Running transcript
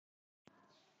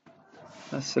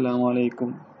السلام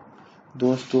علیکم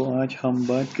دوستو، آج ہم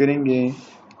بات کریں گے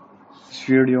اس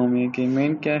ویڈیو میں کہ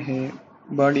مین کیا ہے،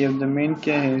 باڈی آف دا مین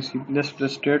کیا ہے، سی پلس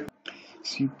پلس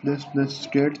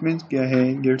اسٹیٹمنٹ کیا ہے،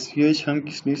 گیٹس ہم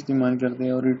کس لیے استعمال کرتے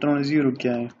ہیں اور ریٹرن زیرو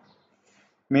کیا ہے۔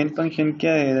 مین فنکشن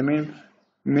کیا ہے؟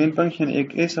 مین فنکشن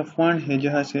ایک ایسا فنڈ ہے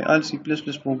جہاں سے آل سی پلس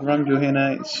پلس پروگرام جو ہے نا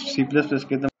سی پلس پلس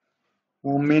کے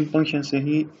وہ مین فنکشن سے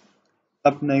ہی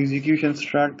اپنا ایگزیکیوشن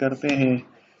سٹارٹ کرتے ہیں۔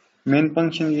 مین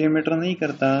فنکشن یہ میٹر نہیں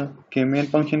کرتا کہ مین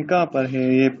فنکشن کہاں پر ہے،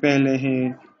 یہ پہلے ہے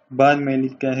بعد میں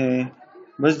لکھا ہے،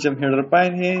 بس جب ہیڈر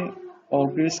فائل ہے اور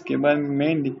پھر اس کے بعد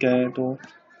مین لکھا ہے تو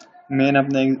مین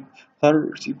اپنا ہر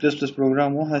سی پلس پلس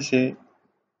پروگرام وہاں سے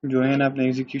جو ہے نا اپنا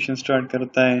ایگزیکیوشن سٹارٹ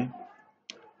کرتا ہے۔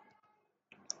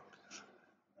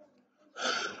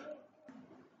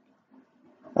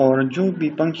 اور جو بھی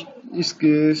اس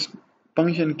کے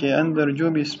فنکشن کے اندر جو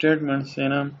بھی اسٹیٹمنٹس ہیں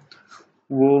نا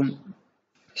وہ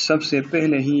سب سے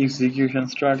پہلے ہی ایگزیکیوشن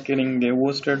سٹارٹ کریں گے وہ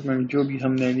اسٹیٹمنٹ جو بھی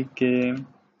ہم نے لکھے۔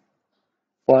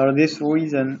 For this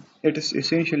reason, it is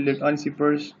essential that all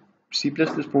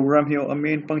C++ program have a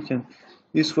main function.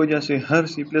 اس وجہ سے ہر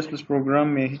C++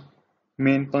 پروگرام میں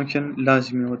مین فنکشن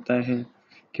لازمی ہوتا ہے،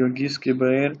 کیونکہ اس کے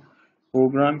بغیر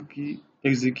پروگرام کی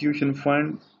ایگزیکیوشن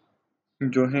فنڈ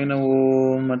جو ہے نا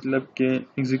وہ مطلب کہ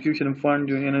ایگزیکیوشن فنڈ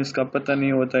جو ہے نا اس کا پتہ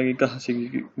نہیں ہوتا کہ کہاں سے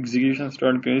ایگزیکیوشن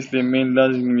سٹارٹ کریں، اس لیے مین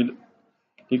لازمی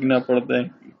لکھنا پڑتا ہے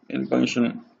مین فنکشن۔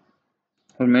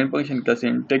 اور مین فنکشن کا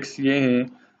سینٹیکس یہ ہے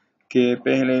کہ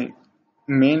پہلے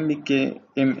مین لکھ کے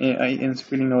MAIN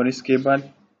اسپیلنگ اور اس کے بعد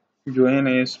جو ہے نا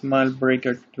اسمال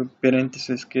بریکٹ جو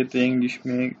پیرنتھیسس کہتے ہیں انگلش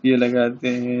میں یہ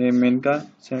لگاتے ہیں، مین کا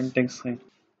سینٹیکس ہے۔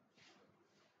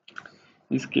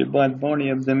 اس کے بعد body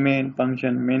of the main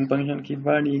function کی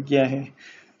باڈی کیا ہے،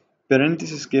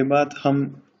 پیرنتھیسس کے بعد ہم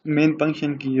مین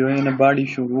فنکشن کی جو ہے نا باڈی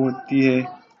شروع ہوتی ہے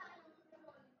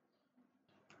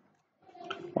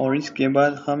اور اس کے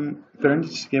بعد ہم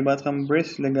پیرنتھیسس کے بعد ہم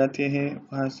بریس لگاتے ہیں،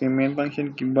 وہاں سے مین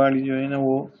فنکشن کی باڈی جو ہے نا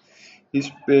وہ اس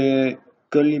پہ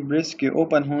کرلی بریس کے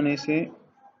اوپن ہونے سے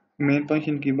مین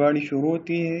فنکشن کی باڈی شروع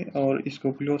ہوتی ہے اور اس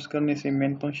کو کلوز کرنے سے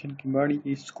مین فنکشن کی باڈی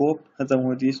کی اسکوپ ختم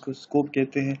ہوتی ہے۔ اس کو اسکوپ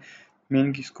کہتے ہیں۔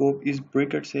 مین کی اسکوپ اس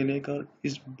بریکٹ سے لے کر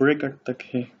اس بریکٹ تک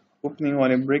ہے، اوپننگ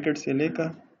والے بریکٹ سے لے کر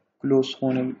کلوز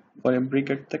ہونے والے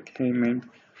بریکٹ تک ہے مین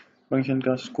فنکشن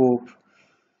کا اسکوپ۔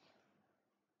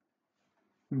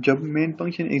 جب مین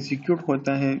فنکشن ایگزیکیوٹ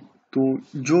ہوتا ہے تو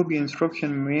جو بھی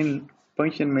انسٹرکشن مین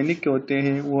فنکشن میں لکھے ہوتے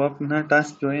ہیں وہ اپنا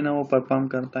ٹاسک جو ہے نا وہ پرفارم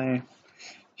کرتا ہے،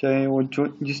 چاہے وہ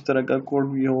جس طرح کا کوڈ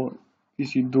بھی ہو،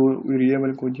 کسی دو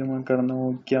ویریبل کو جمع کرنا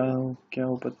ہو کیا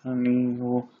ہو پتہ نہیں،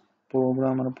 وہ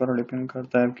پروگرامر پر ڈیپینڈ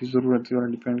کرتا ہے، آپ کی ضرورت پر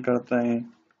ڈیپینڈ کرتا ہے۔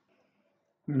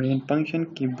 مین فنکشن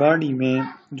کی باڈی میں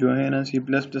جو ہے نا سی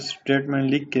پلس پلس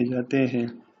اسٹیٹمنٹ لکھ کے جاتے ہیں۔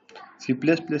 سی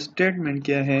پلس پلس اسٹیٹمنٹ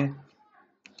کیا ہے؟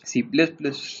 سی پلس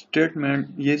پلس اسٹیٹمنٹ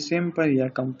یہ سمپل یا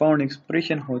کمپاؤنڈ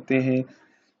ایکسپریشن ہوتے ہیں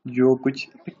جو کچھ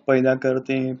پیدا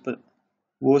کرتے ہیں،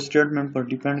 وہ اسٹیٹمنٹ پر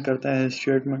ڈیپینڈ کرتا ہے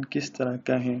اسٹیٹمنٹ کس طرح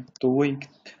کا ہے تو وہی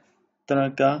طرح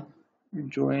کا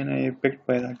جو ہے نا ایفیکٹ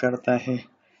پیدا کرتا ہے۔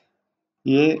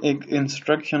 یہ ایک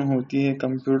انسٹرکشن ہوتی ہے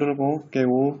کمپیوٹر کو کہ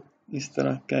وہ اس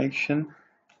طرح کا ایکشن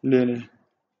لے لے،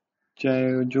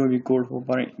 چاہے جو بھی کوڈ ہو۔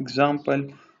 فار ایگزامپل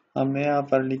ہم نے یہاں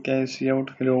پر لکھا ہے سی آؤٹ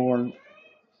ہیلو ورلڈ،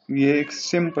 یہ ایک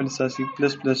سمپل سا سی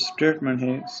پلس پلس اسٹیٹمنٹ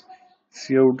ہے،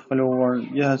 سی آؤٹ ہیلو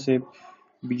ورلڈ۔ یہاں سے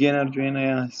بگینر جو ہے نا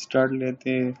یہاں اسٹارٹ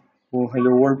لیتے ہیں، وہ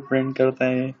ہیلو ورلڈ پرنٹ کرتا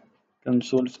ہے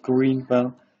کنسول اسکرین پر۔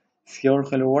 سی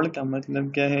آؤٹ ہیلو ورلڈ کا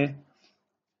مطلب کیا ہے؟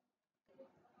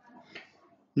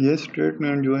 یہ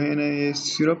اسٹیٹمنٹ جو ہے نا یہ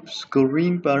صرف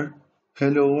اسکرین پر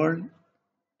ہیلو ورلڈ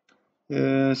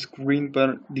اسکرین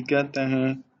پر دکھاتا ہے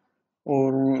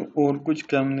اور کچھ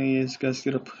کام نہیں ہے، اس کا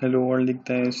صرف ہیلو ورلڈ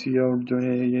لکھتا ہے۔ سی آؤٹ جو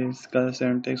ہے یہ اس کا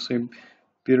سینٹیکس ہے،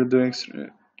 پھر دو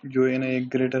جو ہے نا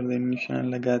ایک گریٹر دین نشان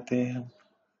لگاتے ہیں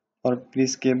اور پھر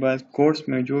اس کے بعد کوٹس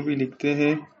میں جو بھی لکھتے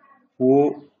ہیں وہ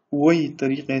وہی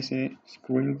طریقے سے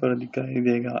اسکرین پر دکھائی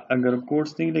دے گا۔ اگر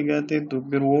کوٹس نہیں لگاتے تو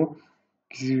پھر وہ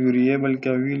کسی ویریبل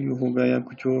کا ویلیو ہوگا یا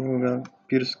کچھ اور ہوگا،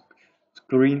 پھر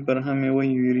اسکرین پر ہمیں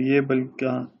وہی ویریبل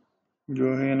کا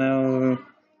جو ہے نا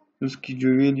اس کی جو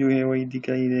ویلیو ہے وہی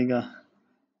دکھائی دے گا،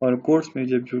 اور کوٹس میں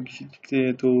جب جو لکھتے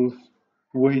ہیں تو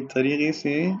وہی طریقے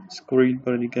سے اسکرین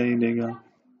پر دکھائی دے گا۔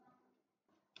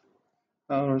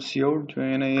 اور سی آؤٹ جو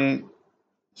ہے نا یہ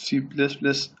C plus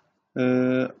plus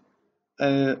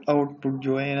out put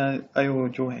جو ہے نا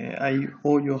آئی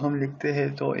او جو ہم لکھتے ہیں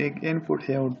تو ایک ان پٹ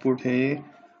ہے، آؤٹ پٹ ہے، یہ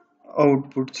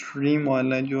آؤٹ پٹ اسٹریم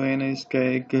والا جو ہے نا اس کا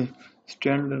ایک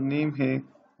اسٹینڈرڈ نیم ہے،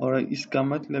 اور اس کا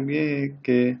مطلب یہ ہے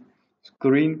کہ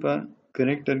اسکرین پر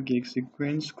کریکٹر کی ایک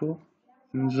سیکوینس کو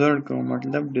انسرٹ کرو،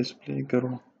 مطلب ڈسپلے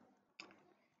کرو۔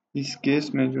 اس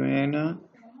کیس میں جو ہے نا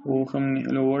وہ ہم نے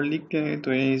ہیلو ورلڈ لکھا ہے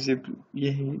تو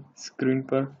یہی اسکرین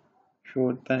پر شو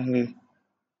ہوتا ہے.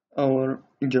 اور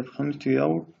جب ہم سی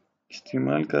آؤٹ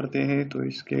استعمال کرتے ہیں تو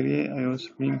اس کے لیے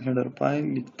iosprings header file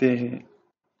لکھتے ہیں.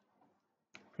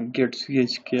 getch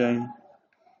کیا ہے؟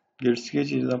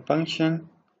 getch is a function.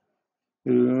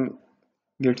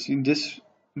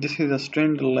 This is a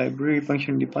standard library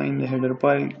function defined in the header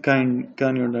file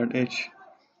canyo.h.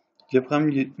 جب ہم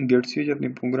getch اپنے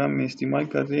پروگرام میں استعمال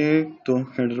کرتے ہیں تو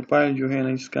header file جو ہے نا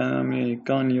اس کا نام ہے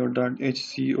canyo.h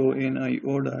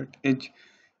conio.h.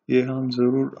 یہ ہم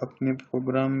ضرور اپنے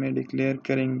پروگرام میں ڈکلیئر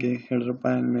کریں گے. header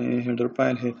file میں header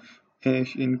file ہے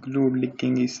include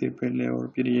لکھیں گے اس سے پہلے اور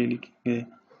پھر یہ لکھیں گے.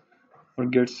 اور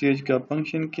getch کا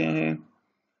فنکشن کیا ہے؟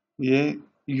 یہ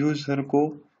یوزر کو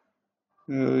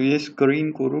یہ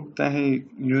اسکرین کو روکتا ہے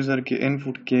یوزر کے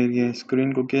انپٹ کے لیے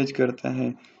اسکرین کو کیچ کرتا ہے.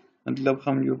 مطلب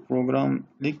ہم جو پروگرام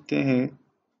لکھتے ہیں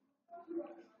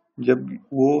جب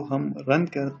وہ ہم رن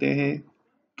کرتے ہیں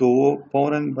تو وہ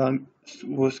فوراً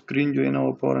وہ اسکرین جو ہے نا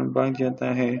وہ فوراً بھاگ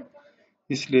جاتا ہے.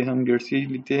 اس لیے ہم getch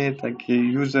لکھتے ہیں تاکہ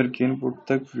یوزر کے انپٹ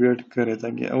تک ویٹ کرے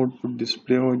تاکہ آؤٹ پٹ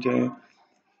ڈسپلے ہو جائے.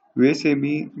 ویسے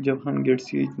بھی جب ہم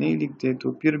getch نہیں لکھتے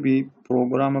تو پھر بھی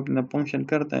پروگرام اپنا فنکشن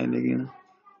کرتا ہے لیکن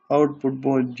آؤٹ پٹ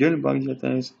بہت جلد بھاگ جاتا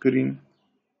ہے. اسکرین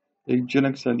ایک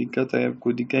جھلک سا دکھاتا ہے آپ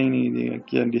کو دکھائی نہیں دے گا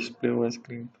کیا ڈسپلے ہوا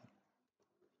اسکرین پر.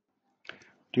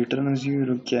 ریٹرن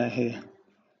زیرو کیا ہے؟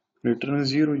 ریٹرن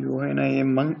زیرو جو ہے نا یہ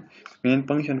مین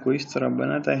فنکشن کو اس طرح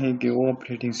بناتا ہے کہ وہ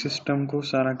آپریٹنگ سسٹم کو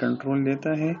سارا کنٹرول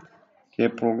دیتا ہے کہ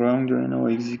پروگرام جو ہے نا وہ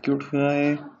ایگزیکیوٹ ہوا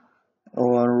ہے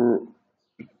اور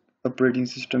آپریٹنگ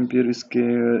سسٹم پھر اس کے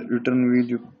ریٹرن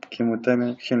ویلیو کے مطابق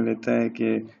ایکشن لیتا ہے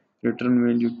کہ ریٹرن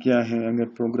ویلیو کیا ہے. اگر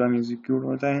پروگرام ایگزیکیوٹ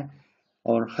ہوتا ہے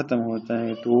اور ختم ہوتا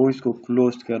ہے تو وہ اس کو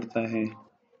کلوز کرتا ہے.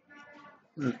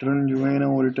 ریٹرن جو ہے نا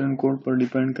وہ ریٹرن کوڈ پر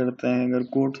ڈیپینڈ کرتا ہے. اگر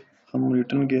کوڈ ہم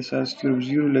ریٹرن کے ساتھ صرف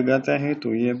زیرو لگاتا ہے تو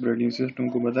یہ آپریٹنگ سسٹم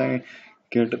کو بتائے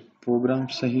کہ پروگرام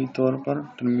صحیح طور پر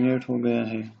ٹرمینیٹ ہو گیا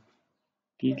ہے.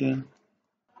 ٹھیک ہے.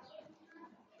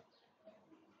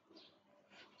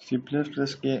 سی پلس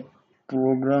پلس کے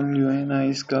پروگرام جو ہے نا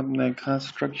اس کا اپنا خاص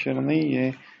اسٹرکچر نہیں ہے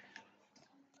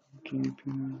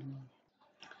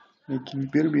لیکن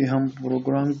پھر بھی ہم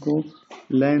پروگرام کو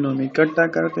لائنوں میں اکٹھا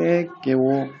کرتے ہیں کہ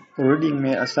وہ ریڈنگ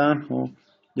میں آسان ہو.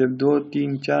 جب 2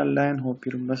 3 4 لائن ہو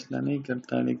پھر مسئلہ نہیں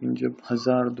کرتا لیکن جب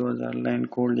 1000 2000 لائن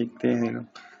کوڈ لکھتے ہیں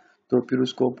تو پھر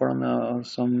اس کو پڑھنا اور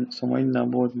سمجھنا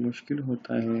بہت مشکل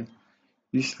ہوتا ہے.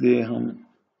 اس لیے ہم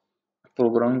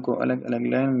پروگرام کو الگ الگ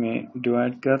لائن میں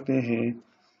ڈیوائڈ کرتے ہیں.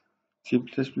 سی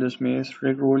پلس پلس میں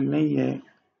اسٹرکٹ رول نہیں ہے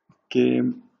کہ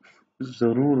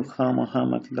ضرور خواہ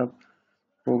مطلب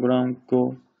پروگرام کو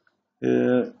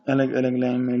الگ الگ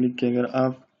لائن میں لکھ کے اگر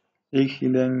آپ ایک ہی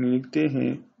لائن میں لکھتے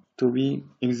ہیں تو بھی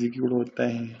ایگزیکیوٹ ہوتا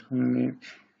ہے. ہم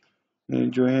نے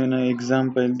جو ہے نا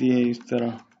ایگزامپل دی ہے اس طرح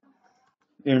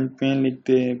اینڈ پین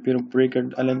لکھتے ہیں پھر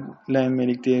بریکٹ الگ لائن میں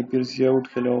لکھتے ہیں پھر سی آؤٹ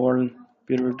ہیلو ورلڈ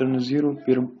پھر ریٹرن زیرو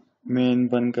پھر مین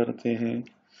بند کرتے ہیں.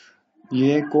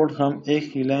 یہ کوڈ ہم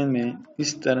ایک ہی لائن میں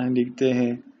اس طرح لکھتے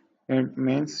ہیں and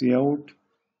main C out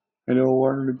hello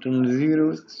world return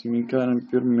zero semicolon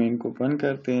پھر مین کو بند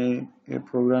کرتے ہیں. یہ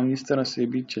پروگرام اس طرح سے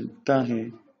بھی چلتا ہے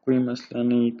کوئی مسئلہ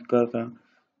نہیں کرتا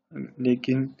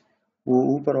لیکن وہ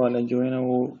اوپر والا جو ہے نا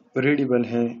وہ ریڈیبل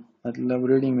ہے مطلب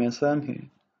ریڈنگ میں آسان ہے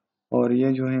اور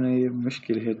یہ جو ہے نا یہ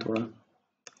مشکل ہے تھوڑا.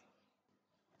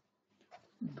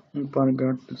 پر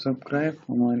گٹ سبسکرائب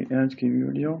ہماری آج کی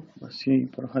ویڈیو بس یہیں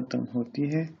پر ختم ہوتی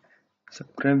ہے.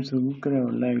 سبسکرائب ضرور کریں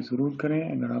اور لائک ضرور کریں.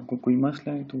 اگر آپ کو کوئی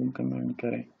مسئلہ ہے تو کمنٹ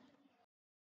کریں.